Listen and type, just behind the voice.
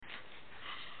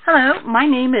Hello, my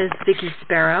name is Vicki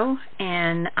Sparrow,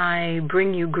 and I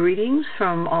bring you greetings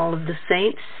from all of the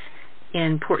saints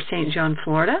in Port St. John,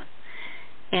 Florida.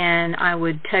 And I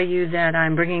would tell you that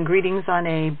I'm bringing greetings on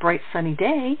a bright sunny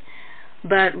day,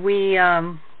 but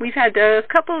we've had a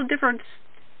couple of different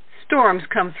storms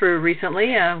come through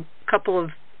recently, a couple of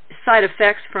side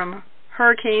effects from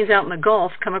hurricanes out in the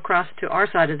Gulf come across to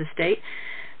our side of the state.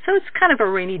 So it's kind of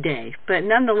a rainy day, but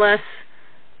nonetheless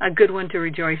a good one to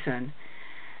rejoice in.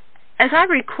 As I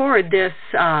record this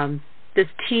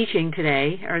teaching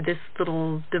today, or this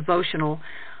little devotional,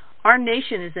 our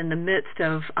nation is in the midst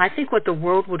of, I think, what the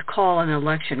world would call an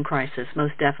election crisis,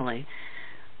 most definitely.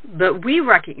 But we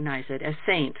recognize it as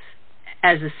saints,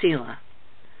 as a Selah,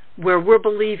 where we're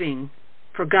believing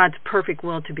for God's perfect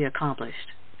will to be accomplished.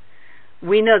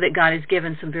 We know that God has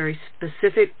given some very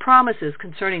specific promises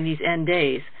concerning these end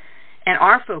days, and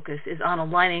our focus is on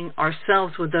aligning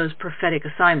ourselves with those prophetic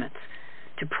assignments,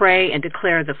 to pray and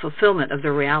declare the fulfillment of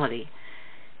the reality.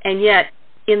 And yet,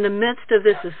 in the midst of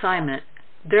this assignment,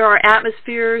 there are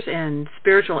atmospheres and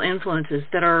spiritual influences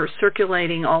that are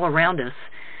circulating all around us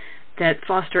that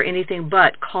foster anything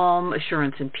but calm,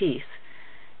 assurance, and peace.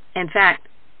 In fact,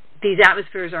 these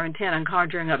atmospheres are intent on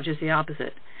conjuring up just the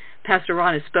opposite. Pastor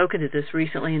Ron has spoken to this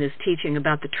recently in his teaching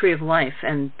about the tree of life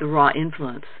and the raw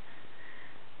influence.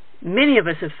 Many of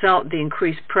us have felt the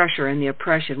increased pressure and the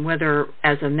oppression, whether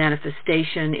as a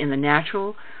manifestation in the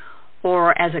natural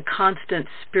or as a constant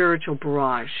spiritual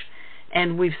barrage.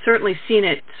 And we've certainly seen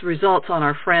its results on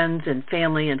our friends and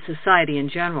family and society in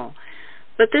general.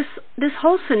 But this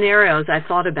whole scenario, as I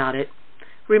thought about it,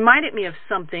 reminded me of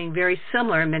something very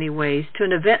similar in many ways to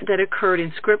an event that occurred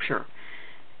in Scripture.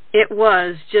 It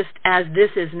was, just as this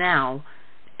is now,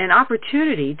 an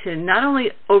opportunity to not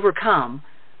only overcome,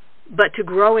 but to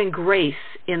grow in grace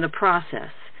in the process,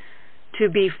 to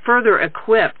be further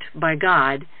equipped by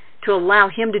God, to allow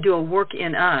Him to do a work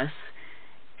in us,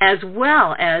 as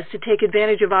well as to take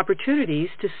advantage of opportunities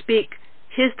to speak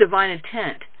His divine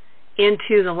intent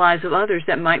into the lives of others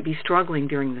that might be struggling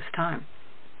during this time.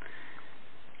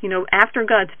 You know, after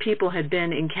God's people had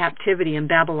been in captivity in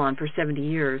Babylon for 70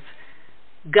 years,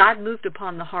 God moved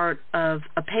upon the heart of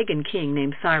a pagan king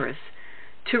named Cyrus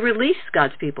to release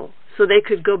God's people so they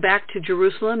could go back to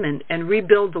Jerusalem and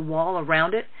rebuild the wall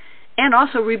around it, and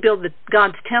also rebuild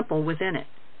God's temple within it.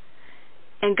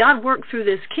 And God worked through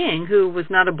this king, who was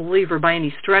not a believer by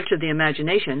any stretch of the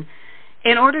imagination,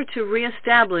 in order to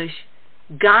reestablish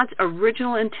God's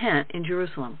original intent in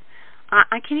Jerusalem.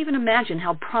 I can't even imagine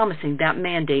how promising that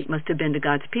mandate must have been to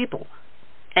God's people,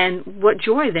 and what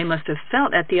joy they must have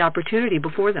felt at the opportunity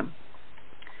before them.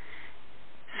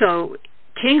 So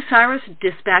King Cyrus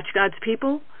dispatched God's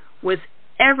people with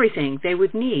everything they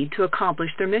would need to accomplish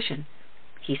their mission.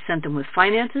 He sent them with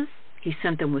finances, he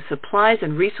sent them with supplies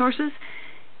and resources,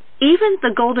 even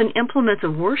the golden implements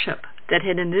of worship that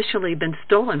had initially been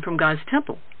stolen from God's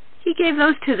temple. He gave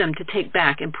those to them to take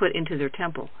back and put into their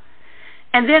temple.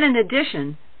 And then in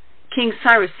addition, King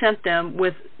Cyrus sent them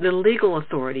with the legal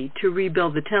authority to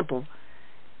rebuild the temple,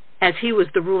 as he was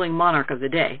the ruling monarch of the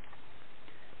day.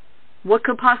 What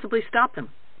could possibly stop them?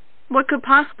 What could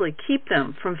possibly keep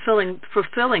them from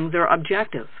fulfilling their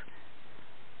objective?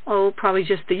 Oh, probably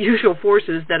just the usual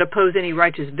forces that oppose any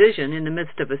righteous vision in the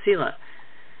midst of a Selah.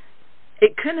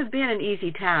 It couldn't have been an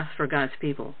easy task for God's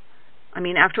people. I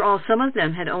mean, after all, some of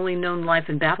them had only known life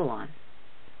in Babylon.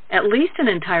 At least an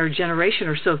entire generation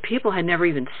or so of people had never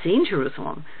even seen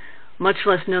Jerusalem, much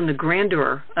less known the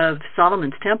grandeur of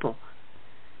Solomon's temple.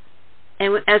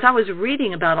 And as I was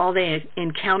reading about all they had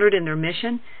encountered in their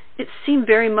mission, it seemed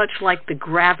very much like the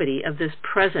gravity of this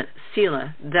present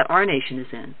Selah that our nation is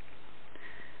in.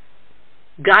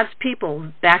 God's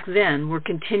people back then were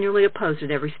continually opposed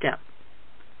at every step.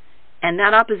 And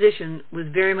that opposition was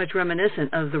very much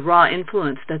reminiscent of the raw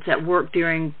influence that's at work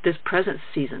during this present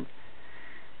season.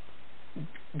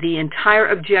 The entire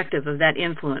objective of that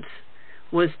influence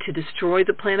was to destroy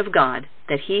the plan of God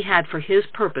that He had for His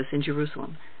purpose in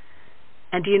Jerusalem.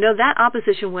 And do you know that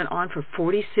opposition went on for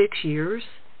 46 years?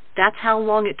 That's how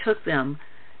long it took them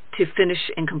to finish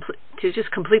and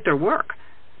complete their work.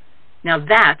 Now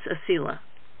that's a Selah.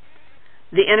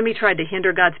 The enemy tried to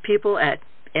hinder God's people at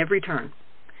every turn,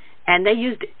 and they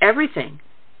used everything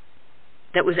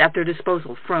that was at their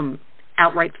disposal, from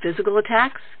outright physical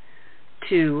attacks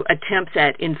to attempts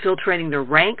at infiltrating their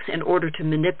ranks in order to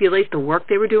manipulate the work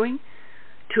they were doing,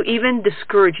 to even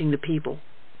discouraging the people.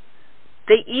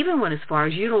 They even went as far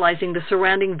as utilizing the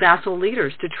surrounding vassal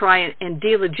leaders to try and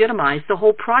delegitimize the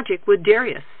whole project with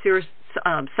Darius,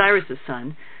 Cyrus's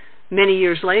son, many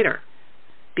years later.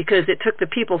 because it took the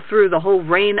people through the whole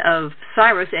reign of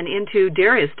Cyrus and into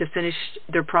Darius to finish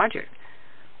their project.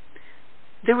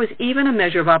 There was even a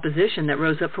measure of opposition that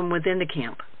rose up from within the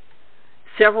camp.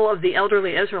 Several of the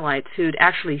elderly Israelites who'd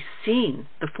actually seen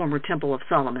the former Temple of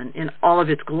Solomon in all of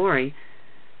its glory,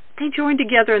 they joined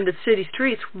together in the city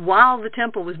streets while the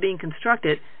temple was being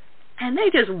constructed, and they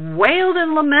just wailed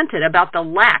and lamented about the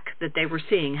lack that they were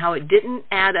seeing, how it didn't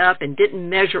add up and didn't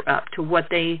measure up to what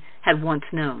they had once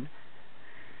known.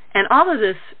 And all of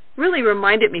this really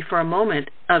reminded me for a moment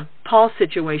of Paul's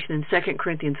situation in 2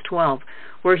 Corinthians 12,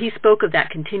 where he spoke of that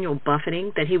continual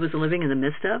buffeting that he was living in the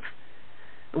midst of.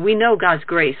 We know God's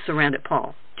grace surrounded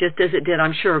Paul, just as it did,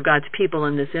 I'm sure, God's people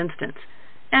in this instance,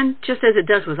 and just as it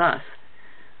does with us.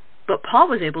 But Paul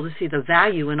was able to see the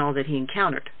value in all that he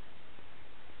encountered.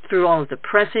 Through all of the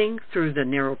pressing, through the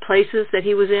narrow places that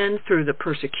he was in, through the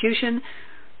persecution,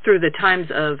 through the times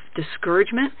of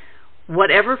discouragement,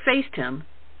 whatever faced him,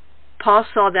 Paul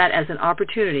saw that as an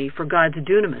opportunity for God's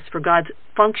dunamis, for God's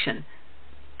function,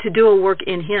 to do a work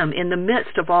in him in the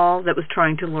midst of all that was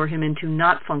trying to lure him into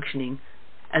not functioning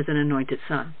as an anointed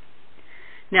son.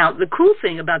 Now, the cool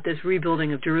thing about this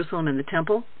rebuilding of Jerusalem and the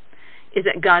temple is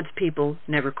that God's people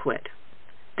never quit.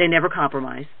 They never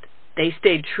compromised. They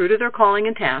stayed true to their calling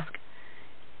and task.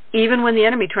 Even when the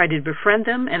enemy tried to befriend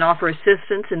them and offer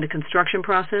assistance in the construction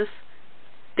process,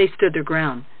 they stood their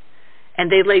ground,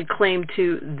 and they laid claim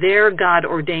to their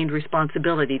God-ordained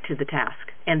responsibility to the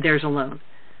task, and theirs alone.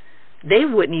 They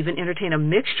wouldn't even entertain a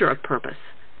mixture of purpose,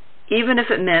 even if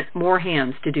it meant more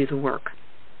hands to do the work.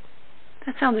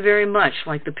 That sounds very much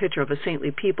like the picture of a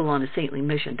saintly people on a saintly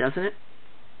mission, doesn't it?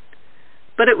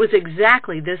 But it was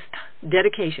exactly this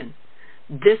dedication,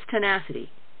 this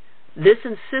tenacity, this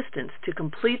insistence to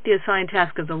complete the assigned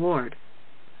task of the Lord,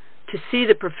 to see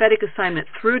the prophetic assignment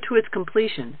through to its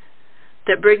completion,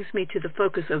 that brings me to the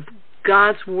focus of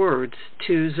God's words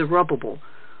to Zerubbabel,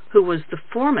 who was the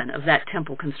foreman of that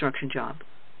temple construction job.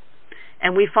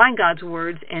 And we find God's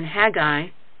words in Haggai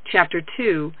chapter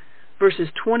 2, verses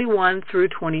 21 through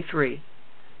 23,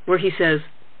 where he says,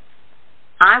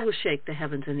 I will shake the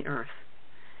heavens and the earth,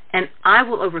 and I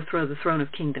will overthrow the throne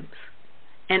of kingdoms,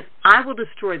 and I will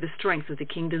destroy the strength of the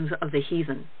kingdoms of the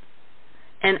heathen,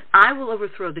 and I will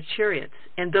overthrow the chariots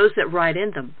and those that ride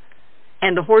in them,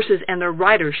 and the horses and their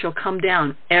riders shall come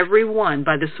down, every one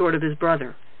by the sword of his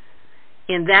brother.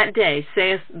 In that day,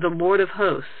 saith the Lord of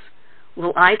hosts,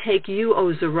 will I take you,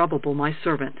 O Zerubbabel, my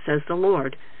servant, says the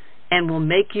Lord, and will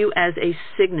make you as a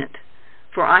signet,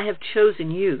 for I have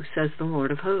chosen you, says the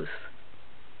Lord of hosts.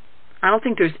 I don't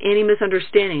think there's any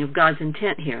misunderstanding of God's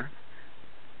intent here.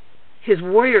 His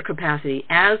warrior capacity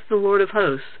as the Lord of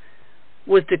hosts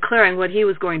was declaring what he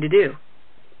was going to do.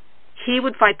 He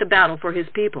would fight the battle for his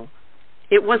people.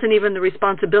 It wasn't even the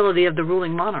responsibility of the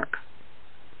ruling monarch.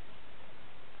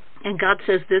 And God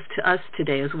says this to us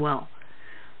today as well.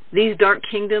 These dark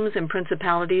kingdoms and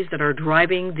principalities that are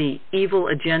driving the evil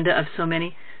agenda of so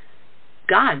many,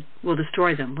 God will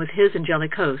destroy them with his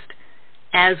angelic host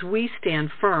as we stand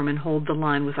firm and hold the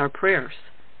line with our prayers,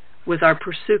 with our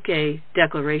pursuke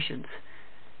declarations,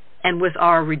 and with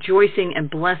our rejoicing and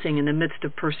blessing in the midst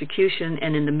of persecution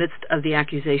and in the midst of the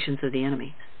accusations of the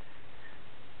enemy.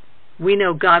 We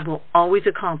know God will always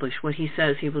accomplish what he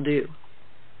says he will do.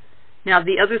 Now,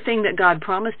 the other thing that God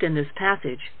promised in this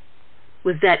passage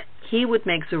was that he would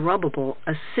make Zerubbabel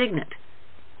a signet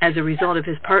as a result of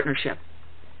his partnership.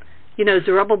 You know,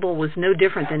 Zerubbabel was no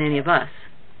different than any of us.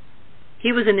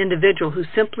 He was an individual who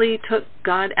simply took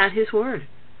God at his word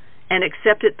and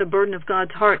accepted the burden of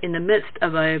God's heart in the midst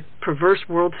of a perverse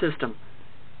world system.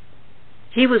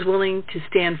 He was willing to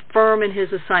stand firm in his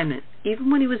assignment,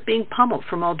 even when he was being pummeled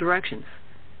from all directions.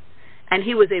 And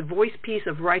he was a voice piece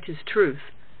of righteous truth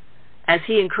as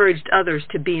he encouraged others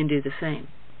to be and do the same,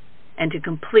 and to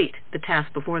complete the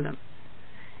task before them.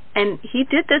 And he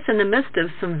did this in the midst of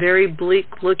some very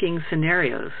bleak-looking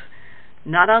scenarios,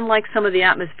 not unlike some of the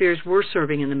atmospheres we're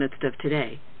serving in the midst of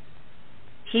today.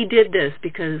 He did this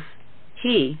because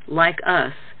he, like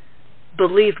us,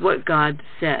 believed what God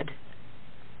said.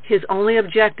 His only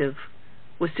objective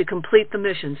was to complete the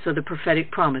mission so the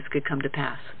prophetic promise could come to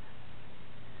pass.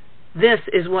 This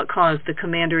is what caused the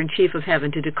Commander-in-Chief of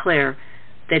Heaven to declare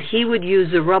that he would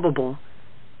use Zerubbabel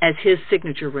as his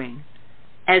signature ring,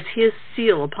 as his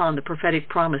seal upon the prophetic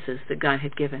promises that God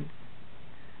had given.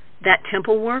 That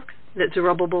temple work that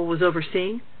Zerubbabel was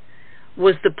overseeing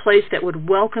was the place that would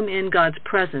welcome in God's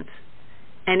presence,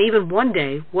 and even one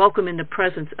day welcome in the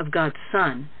presence of God's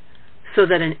Son, so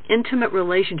that an intimate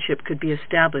relationship could be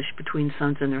established between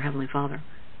sons and their Heavenly Father.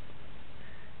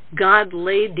 God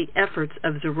laid the efforts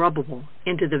of Zerubbabel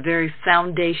into the very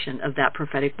foundation of that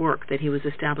prophetic work that he was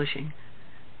establishing.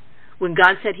 When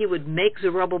God said he would make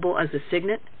Zerubbabel as a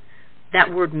signet,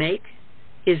 that word make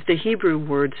is the Hebrew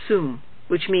word sum,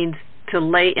 which means to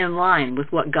lay in line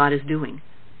with what God is doing.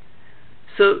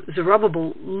 So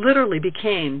Zerubbabel literally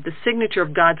became the signature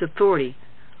of God's authority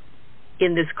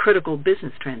in this critical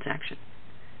business transaction.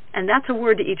 And that's a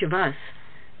word to each of us,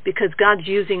 because God's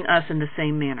using us in the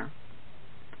same manner.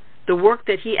 The work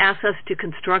that he asks us to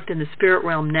construct in the spirit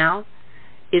realm now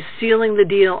is sealing the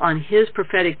deal on his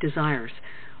prophetic desires.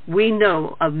 We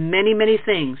know of many, many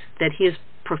things that he has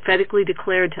prophetically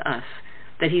declared to us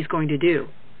that he's going to do.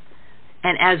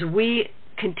 And as we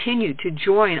continue to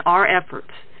join our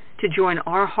efforts, to join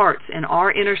our hearts and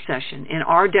our intercession and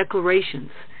our declarations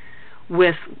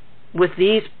with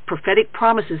these prophetic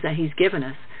promises that he's given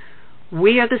us,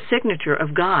 we are the signature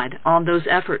of God on those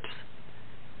efforts.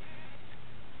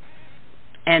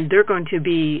 And they're going to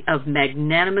be of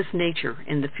magnanimous nature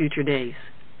in the future days.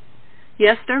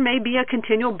 Yes, there may be a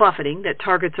continual buffeting that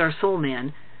targets our soul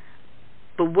man,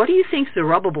 but what do you think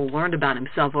Zerubbabel learned about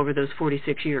himself over those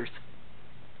 46 years?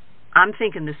 I'm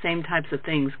thinking the same types of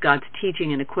things God's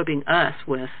teaching and equipping us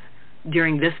with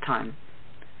during this time.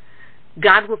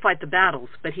 God will fight the battles,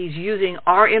 but he's using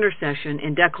our intercession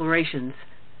and declarations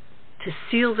to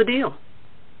seal the deal.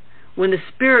 When the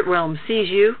spirit realm sees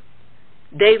you,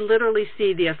 they literally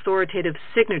see the authoritative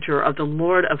signature of the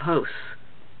Lord of hosts.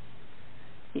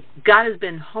 God has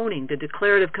been honing the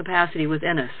declarative capacity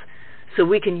within us so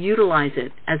we can utilize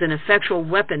it as an effectual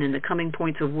weapon in the coming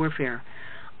points of warfare.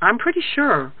 I'm pretty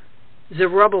sure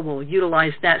Zerubbabel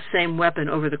utilized that same weapon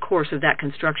over the course of that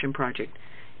construction project,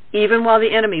 even while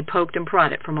the enemy poked and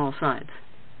prodded it from all sides.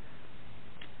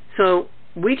 So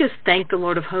we just thank the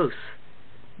Lord of hosts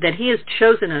that he has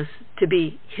chosen us to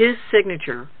be his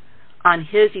signature on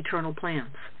his eternal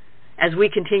plans as we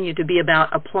continue to be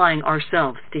about applying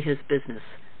ourselves to his business.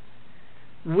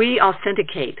 We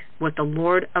authenticate what the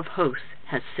Lord of hosts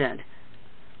has said.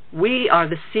 We are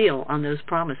the seal on those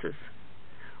promises.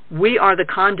 We are the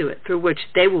conduit through which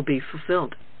they will be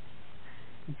fulfilled.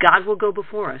 God will go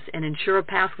before us and ensure a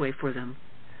pathway for them,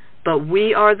 but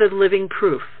we are the living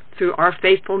proof through our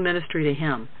faithful ministry to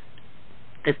him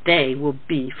that they will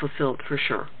be fulfilled for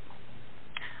sure.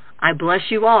 I bless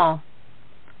you all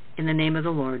in the name of the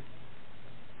Lord.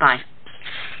 Bye.